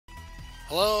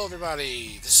Hello,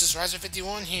 everybody. This is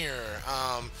Riser51 here.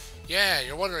 Yeah,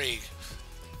 you're wondering,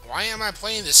 why am I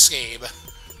playing this game?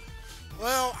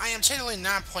 Well, I am technically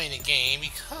not playing a game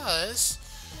because,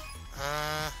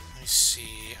 let me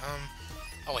see.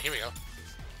 Oh, here we go.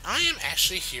 I am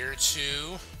actually here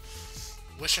to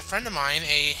wish a friend of mine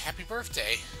a happy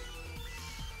birthday.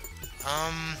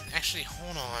 Actually,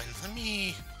 hold on. Let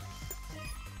me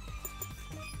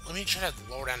try to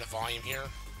lower down the volume here.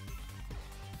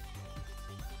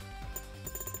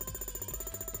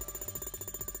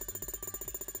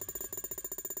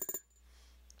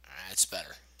 That's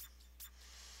better.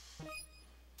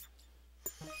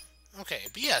 Okay,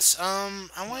 but yes,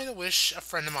 I wanted to wish a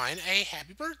friend of mine a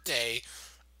happy birthday,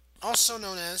 also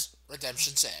known as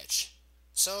Redemption's Edge.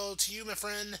 So, to you, my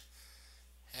friend,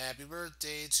 happy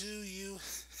birthday to you.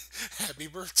 Happy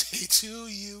birthday to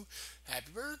you.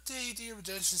 Happy birthday, dear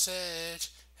Redemption's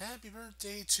Edge. Happy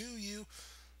birthday to you.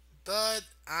 But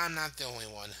I'm not the only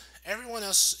one. Everyone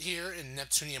else here in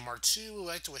Neptunia Mark II would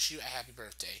like to wish you a happy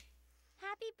birthday.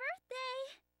 Happy birthday!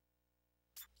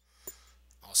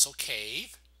 Also,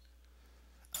 Cave.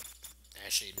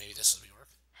 Actually, maybe this will be work.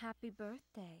 Happy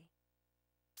birthday.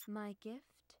 My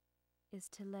gift is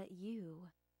to let you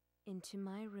into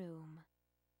my room.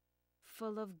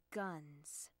 Full of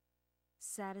guns.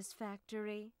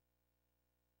 Satisfactory?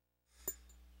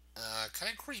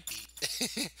 Kinda creepy.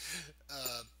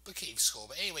 But Cave School.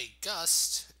 But anyway,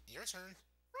 Gust, your turn.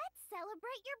 Let's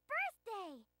celebrate your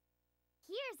birthday!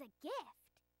 Here's a gift.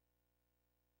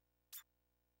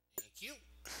 Thank you.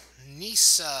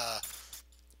 Nisa,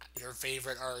 your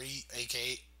favorite RE,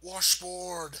 aka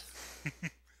Washboard. The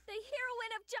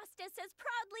heroine of justice has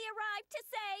proudly arrived to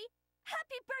say,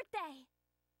 Happy birthday!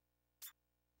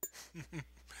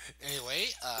 Anyway,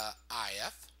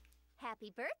 IF.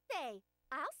 Happy birthday!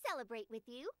 I'll celebrate with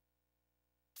you.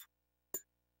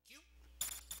 You.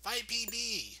 Fight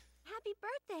PB. Happy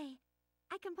birthday!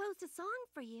 I composed a song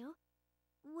for you.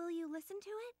 Will you listen to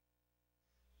it?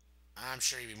 I'm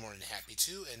sure you'd be more than happy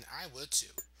to, and I would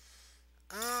too.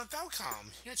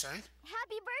 Falcom, your turn.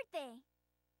 Happy birthday!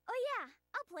 Oh yeah,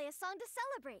 I'll play a song to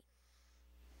celebrate.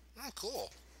 Oh,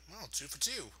 cool. Well, 2 for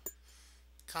 2.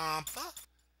 Compa.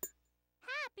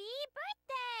 Happy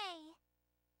birthday!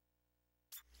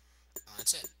 Oh,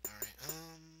 that's it. Alright,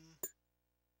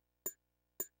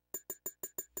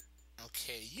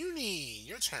 Okay, Uni,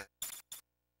 your turn.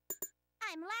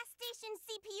 I'm last station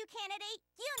CPU candidate,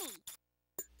 Uni.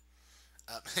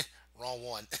 Wrong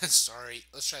one. Sorry.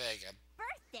 Let's try that again.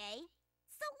 Birthday?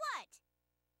 So what?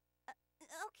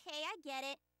 Okay, I get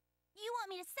it. You want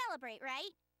me to celebrate,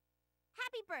 right?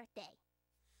 Happy birthday.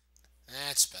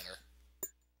 That's better.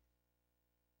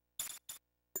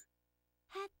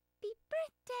 Happy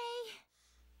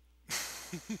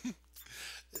birthday.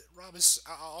 Rob is,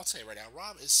 I'll tell you right now,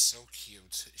 Rob is so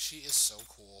cute. She is so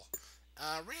cool.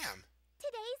 Ram.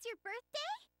 Today's your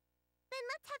birthday? Then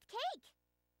let's have cake.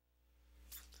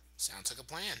 Sounds like a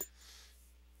plan.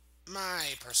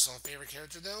 My personal favorite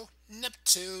character, though,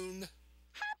 Neptune.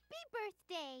 Happy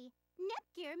birthday!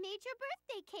 Nepgear made your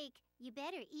birthday cake. You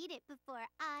better eat it before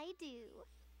I do.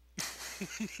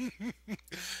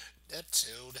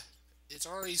 Neptune. It's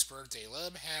Ari's birthday.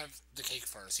 Let him have the cake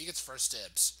first. He gets first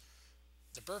dibs.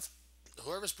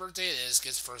 Whoever's birthday it is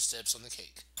gets first dibs on the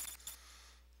cake.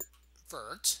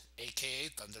 Vert, aka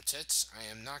Thunder Tits, I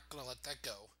am not gonna let that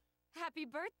go. Happy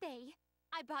birthday!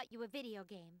 I bought you a video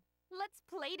game. Let's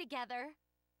play together.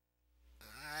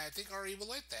 I think Ari will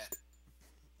like that.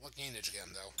 What game did you get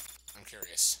him, though? I'm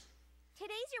curious.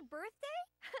 Today's your birthday?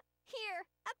 Here,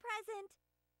 a present.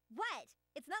 What?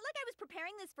 It's not like I was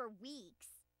preparing this for weeks.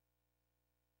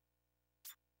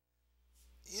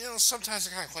 You know, sometimes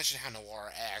I kind of question how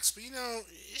Noir acts, but you know,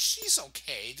 she's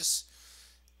okay. Just,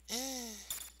 And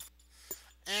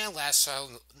last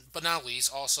but not least,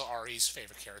 also Ari's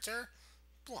favorite character,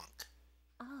 Blanc.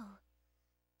 Oh,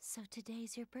 so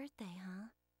today's your birthday, huh?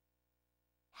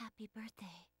 Happy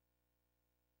birthday.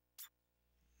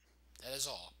 That is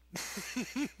all.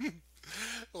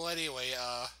 Well, anyway,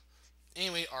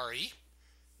 Ari,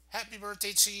 happy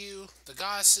birthday to you. The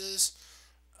goddesses,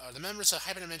 the members of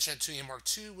Hyperdimension Neptunia Mark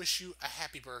II wish you a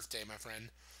happy birthday, my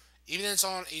friend. Even though it's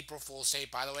on April Fool's Day,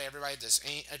 by the way, everybody, this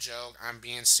ain't a joke. I'm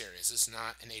being serious. It's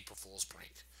not an April Fool's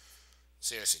prank.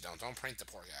 Seriously, don't prank the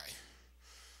poor guy.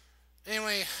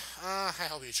 Anyway, I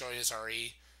hope you enjoyed this,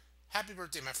 Ari. Happy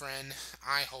birthday, my friend.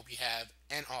 I hope you have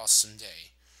an awesome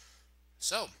day.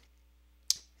 So,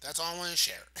 that's all I want to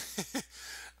share.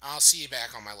 I'll see you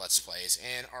back on my Let's Plays.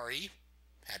 And Ari,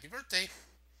 happy birthday.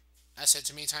 I said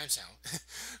too many times now.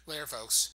 Later, folks.